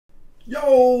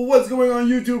Yo, what's going on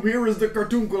YouTube? Here is the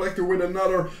Cartoon Collector with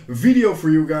another video for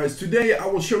you guys. Today I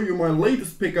will show you my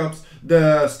latest pickups,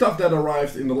 the stuff that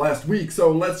arrived in the last week.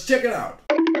 So let's check it out.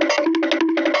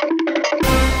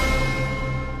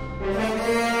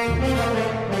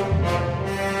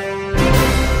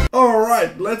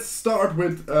 Alright, let's start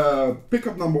with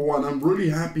pickup number one. I'm really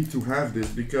happy to have this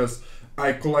because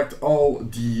I collect all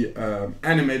the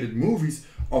animated movies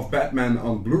of Batman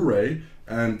on Blu-ray.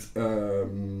 And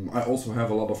I also have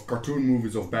a lot of cartoon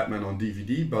movies of Batman on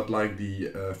DVD, but like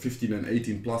the 15 and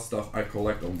 18 plus stuff I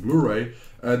collect on Blu-ray.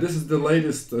 This is the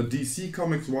latest DC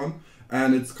Comics one,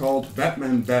 and it's called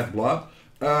Batman Bad Blood.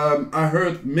 I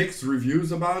heard mixed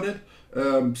reviews about it.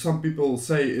 Some people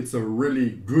say it's a really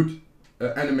good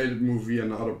animated movie,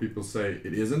 and other people say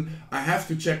it isn't. I have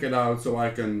to check it out so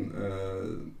I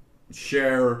can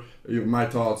share my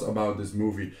thoughts about this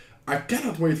movie. I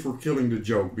cannot wait for Killing the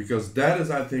Joke, because that is,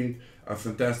 I think, a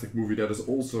fantastic movie that is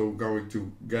also going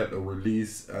to get a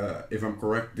release, if I'm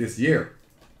correct, this year.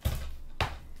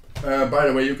 By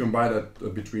the way, you can buy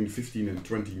that between 15 and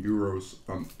 20 euros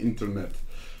on internet.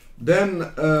 Then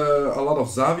a lot of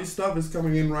Zavi stuff is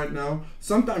coming in right now.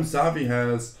 Sometimes Zavi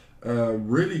has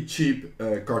really cheap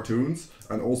cartoons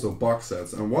and also box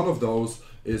sets, and one of those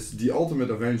is the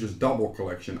Ultimate Avengers Double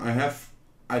Collection.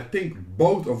 I think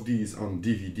both of these on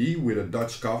DVD with a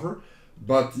Dutch cover,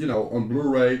 but you know, on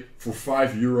Blu-ray for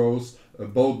 5 euros,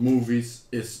 both movies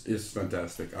is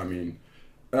fantastic. I mean,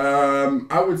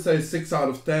 I would say 6 out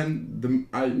of 10.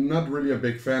 I'm not really a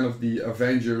big fan of the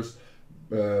Avengers,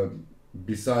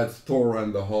 besides Thor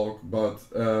and the Hulk, but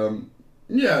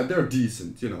yeah, they're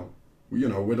decent. You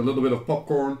know, with a little bit of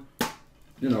popcorn,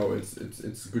 you know,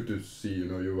 it's good to see. You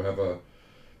know, you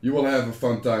will have a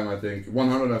fun time, I think.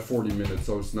 140 minutes,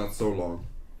 so it's not so long.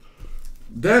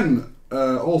 Then,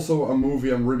 also a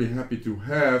movie I'm really happy to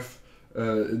have.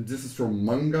 This is from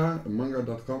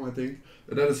manga.com, I think.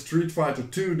 That is Street Fighter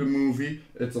 2, the movie.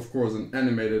 It's, of course, an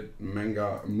animated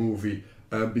manga movie.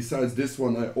 Besides this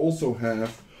one, I also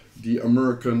have the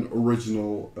American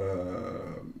original,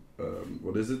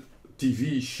 what is it?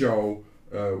 TV show,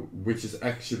 which is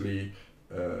actually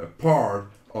part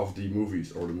of the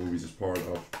movies, or the movies is part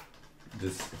of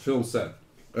this film set,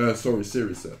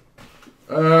 series set.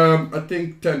 I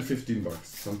think 10-15 bucks,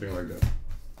 something like that.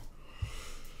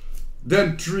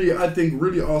 Then 3, I think,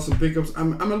 really awesome pickups.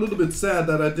 I'm a little bit sad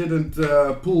that I didn't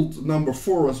pull number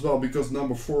 4 as well, because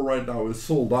number 4 right now is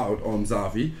sold out on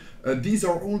Zavi. These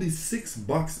are only 6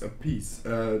 bucks a piece.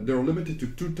 They're limited to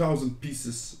 2,000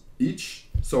 pieces each,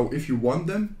 so if you want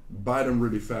them, buy them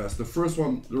really fast. The first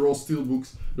one, they're all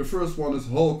steelbooks. The first one is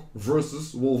Hulk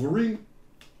versus Wolverine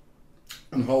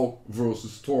and Hulk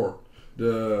versus Thor.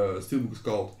 The steelbook is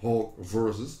called Hulk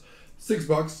versus. 6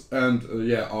 bucks, and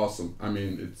yeah, awesome. I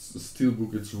mean, it's a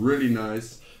steelbook, it's really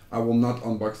nice. I will not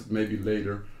unbox it, maybe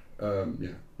later.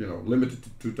 Yeah, you know, limited to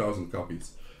 2,000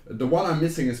 copies. The one I'm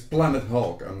missing is Planet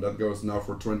Hulk, and that goes now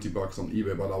for 20 bucks on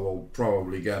eBay, but I will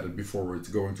probably get it before it's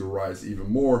going to rise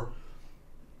even more.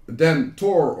 Then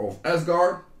Thor of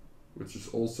Asgard, which is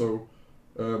also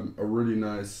a really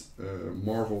nice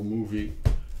Marvel movie.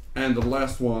 And the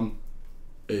last one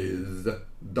is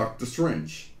Doctor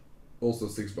Strange, also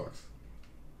 6 bucks.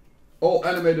 All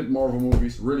animated Marvel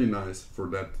movies, really nice for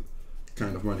that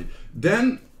kind of money.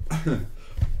 Then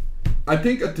I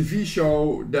think a TV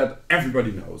show that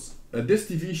everybody knows. This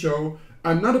TV show,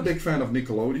 I'm not a big fan of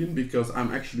Nickelodeon, because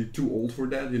I'm actually too old for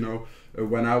that. You know,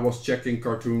 when I was checking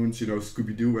cartoons, you know,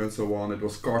 Scooby-Doo and so on, it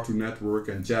was Cartoon Network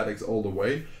and Jetix all the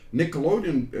way.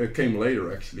 Nickelodeon came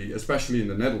later, actually, especially in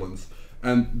the Netherlands.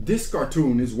 And this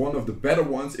cartoon is one of the better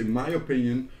ones, in my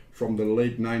opinion, from the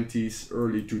late 90s,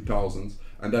 early 2000s,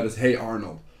 and that is Hey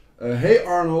Arnold. Hey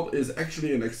Arnold is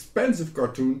actually an expensive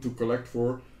cartoon to collect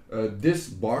for. This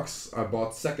box I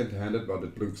bought second-handed, but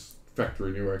it looks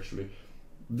factory new actually.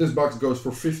 This box goes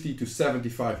for 50 to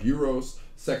 75 euros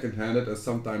second-handed, and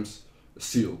sometimes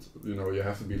sealed. You know, you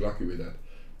have to be lucky with that.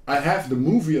 I have the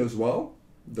movie as well.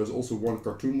 There's also one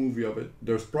cartoon movie of it.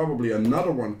 There's probably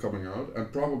another one coming out,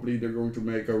 and probably they're going to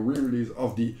make a re-release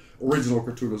of the original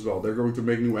cartoon as well. They're going to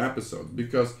make new episodes,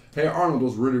 because Hey Arnold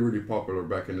was really, really popular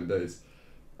back in the days.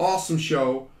 Awesome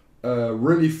show,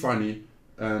 really funny.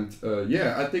 And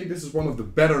yeah, I think this is one of the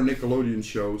better Nickelodeon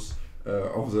shows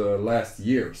of the last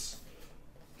years.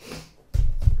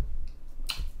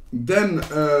 Then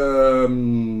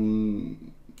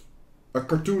a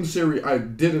cartoon series I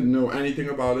didn't know anything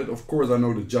about it. Of course I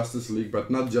know the Justice League, but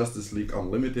not Justice League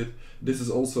Unlimited. This is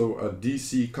also a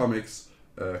DC Comics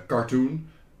cartoon.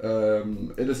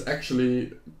 It is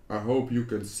actually, I hope you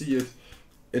can see it,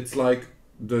 it's like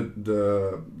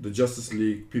the Justice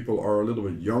League people are a little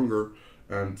bit younger,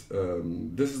 and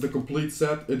this is the complete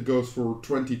set. It goes for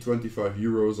 20-25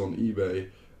 euros on eBay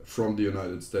from the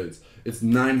United States. It's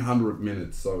 900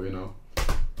 minutes, so you know,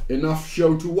 enough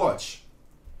show to watch.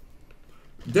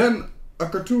 Then a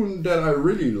cartoon that I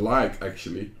really like,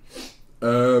 actually.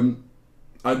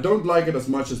 I don't like it as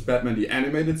much as Batman the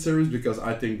Animated Series, because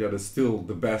I think that is still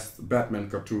the best Batman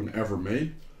cartoon ever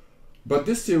made. But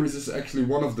this series is actually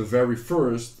one of the very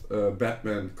first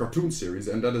Batman cartoon series,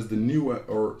 and that is the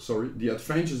The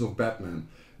Adventures of Batman.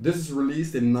 This is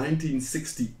released in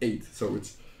 1968, so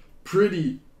it's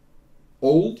pretty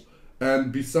old,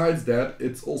 and besides that,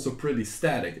 it's also pretty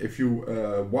static. If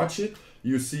you watch it,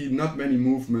 you see not many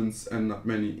movements and not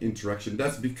many interaction.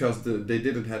 That's because they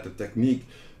didn't have the technique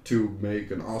to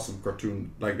make an awesome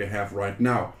cartoon like they have right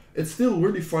now. It's still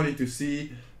really funny to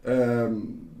see.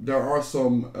 There are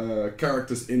some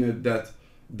characters in it that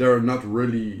they're not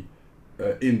really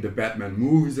in the Batman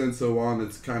movies and so on.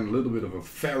 It's kind of a little bit of a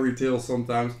fairy tale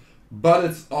sometimes, but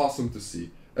it's awesome to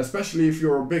see. Especially if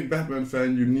you're a big Batman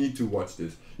fan, you need to watch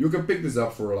this. You can pick this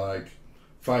up for like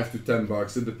 5 to 10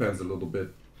 bucks, it depends a little bit.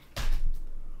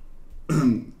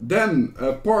 Then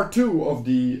part 2 of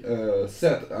the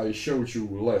set I showed you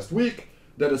last week,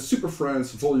 that is Super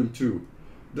Friends Volume 2.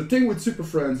 The thing with Super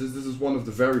Friends is this is one of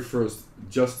the very first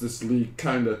Justice League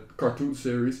kind of cartoon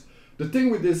series. The thing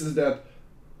with this is that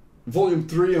Volume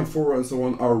 3 and 4 and so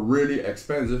on are really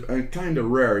expensive and kind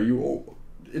of rare.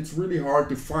 It's really hard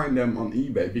to find them on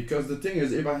eBay, because the thing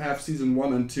is, if I have Season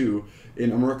 1 and 2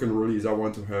 in American release, I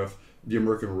want to have the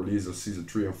American release of Season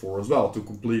 3 and 4 as well to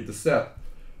complete the set.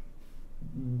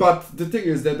 But the thing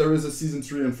is that there is a Season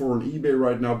 3 and 4 on eBay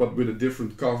right now, but with a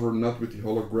different cover, not with the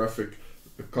holographic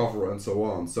cover and so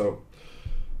on. So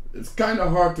it's kind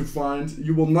of hard to find.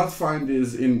 You will not find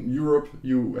this in Europe.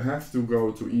 You have to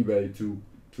go to eBay to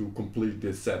complete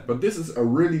this set. But this is a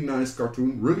really nice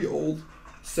cartoon, really old,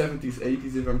 70s,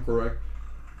 80s if I'm correct,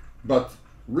 but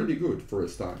really good for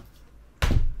its time.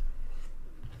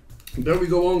 Then we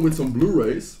go on with some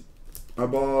Blu-rays. I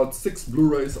bought 6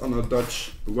 Blu-rays on a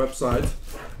Dutch website,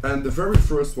 and the very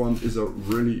first one is a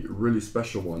really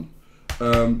special one.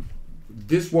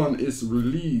 This one is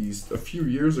released a few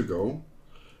years ago,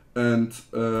 and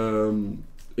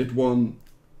it won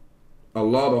a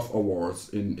lot of awards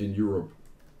in Europe,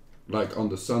 like on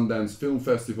the Sundance Film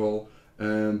Festival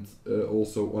and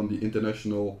also on the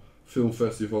International Film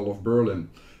Festival of Berlin.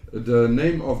 The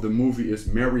name of the movie is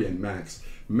Mary and Max.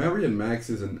 Mary and Max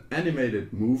is an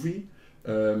animated movie,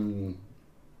 and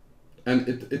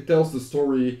it tells the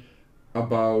story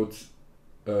about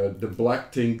the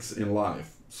black things in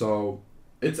life. So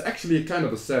it's actually a kind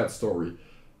of a sad story.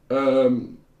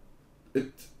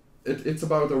 It's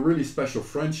about a really special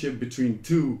friendship between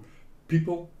 2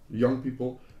 people, young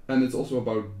people, and it's also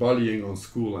about bullying on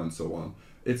school and so on.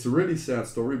 It's a really sad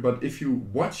story, but if you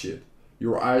watch it,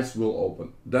 your eyes will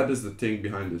open. That is the thing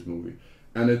behind this movie,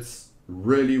 and it's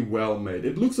really well made.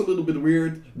 It looks a little bit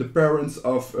weird. The parents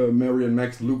of Mary and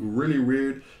Max look really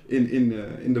weird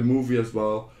in the movie as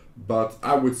well. But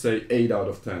I would say 8 out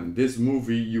of 10. This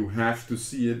movie, you have to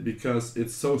see it because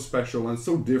it's so special and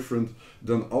so different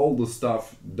than all the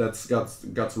stuff that's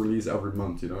got released every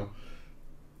month, you know.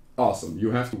 Awesome,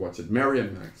 you have to watch it. Mary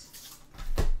and Max.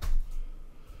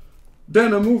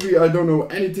 Then a movie, I don't know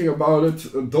anything about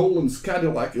it, Dolan's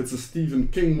Cadillac. It's a Stephen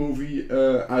King movie.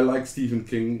 I like Stephen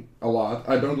King a lot.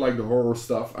 I don't like the horror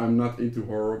stuff. I'm not into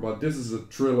horror, but this is a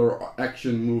thriller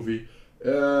action movie.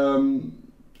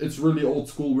 It's really old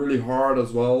school, really hard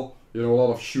as well. You know, a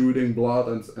lot of shooting, blood,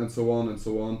 and so on and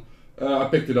so on. I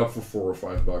picked it up for 4 or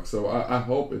 5 bucks, so I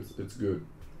hope it's good.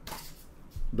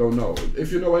 Don't know.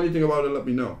 If you know anything about it, let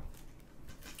me know.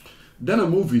 Then a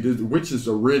movie, which is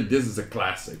this is a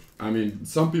classic. I mean,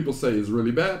 some people say it's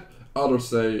really bad, others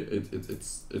say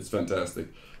it's fantastic.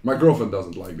 My girlfriend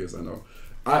doesn't like this, I know.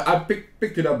 I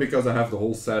picked it up because I have the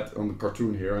whole set on the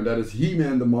cartoon here, and that is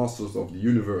He-Man, the Masters of the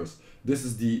Universe. This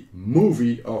is the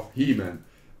movie of He-Man.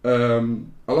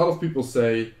 A lot of people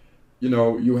say, you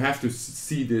know, you have to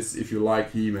see this if you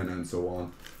like He-Man and so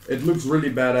on. It looks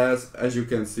really badass, as you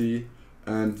can see,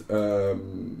 and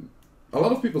a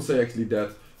lot of people say actually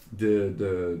that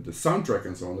the soundtrack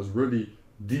and so on is really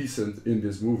decent in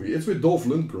this movie. It's with Dolph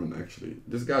Lundgren, actually.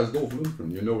 This guy is Dolph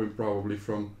Lundgren. You know him probably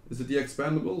from, is it The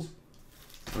Expendables?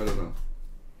 I don't know.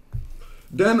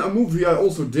 Then a movie I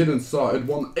also didn't saw, it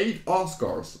won 8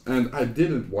 Oscars and I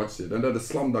didn't watch it, and that is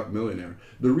Slumdog Millionaire.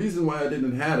 The reason why I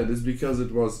didn't have it is because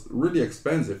it was really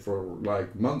expensive for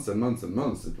like months and months and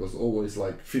months. It was always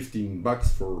like 15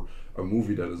 bucks for a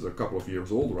movie that is a couple of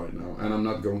years old right now, and I'm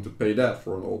not going to pay that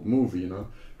for an old movie, you know.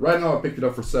 Right now I picked it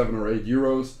up for 7 or 8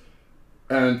 euros,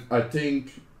 and I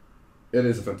think it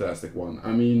is a fantastic one.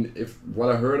 I mean, if what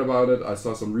I heard about it, I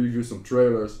saw some reviews, some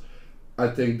trailers. I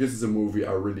think this is a movie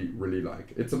I really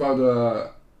like. It's about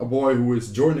a boy who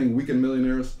is joining Weekend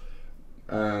Millionaires,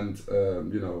 and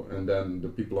you know, and then the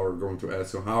people are going to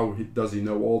ask him how does he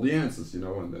know all the answers, you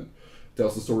know, and then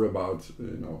tells the story about,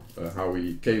 you know, how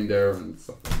he came there and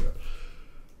stuff like that.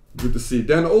 Good to see.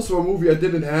 Then also a movie I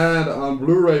didn't have on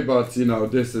Blu-ray, but you know,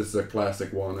 this is a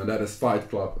classic one, and that is Fight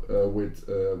Club with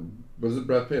was it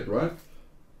Brad Pitt, right?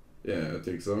 Yeah, I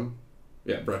think so.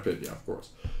 Yeah, Brad Pitt, yeah, of course.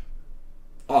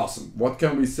 Awesome. What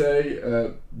can we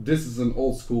say? This is an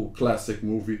old school classic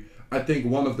movie. I think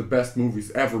one of the best movies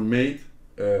ever made.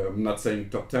 I'm not saying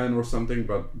top 10 or something,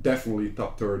 but definitely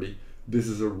top 30. This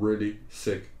is a really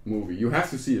sick movie. You have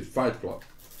to see it, Fight Club.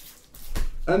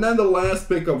 And then the last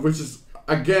pickup, which is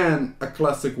again a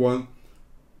classic one.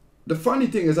 The funny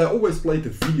thing is I always played the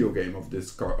video game of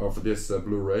this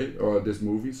Blu-ray, or this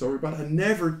movie, sorry, but I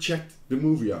never checked the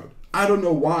movie out. I don't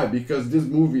know why, because this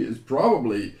movie is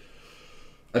probably,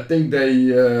 I think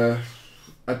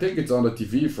it's on the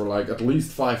TV for like at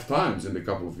least 5 times in the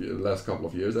last couple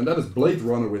of years, and that is Blade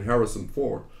Runner with Harrison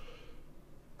Ford.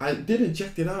 I didn't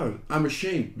check it out. I'm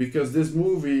ashamed, because this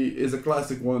movie is a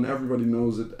classic one, everybody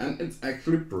knows it, and it's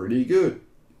actually pretty good.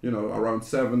 You know, around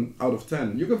 7 out of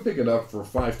 10. You can pick it up for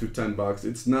 5 to 10 bucks.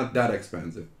 It's not that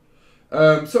expensive.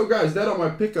 So guys, that are my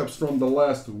pickups from the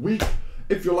last week.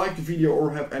 If you like the video or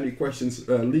have any questions,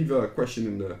 leave a question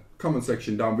in the comment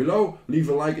section down below. Leave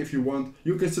a like if you want.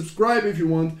 You can subscribe if you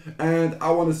want. And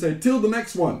I want to say till the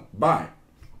next one. Bye.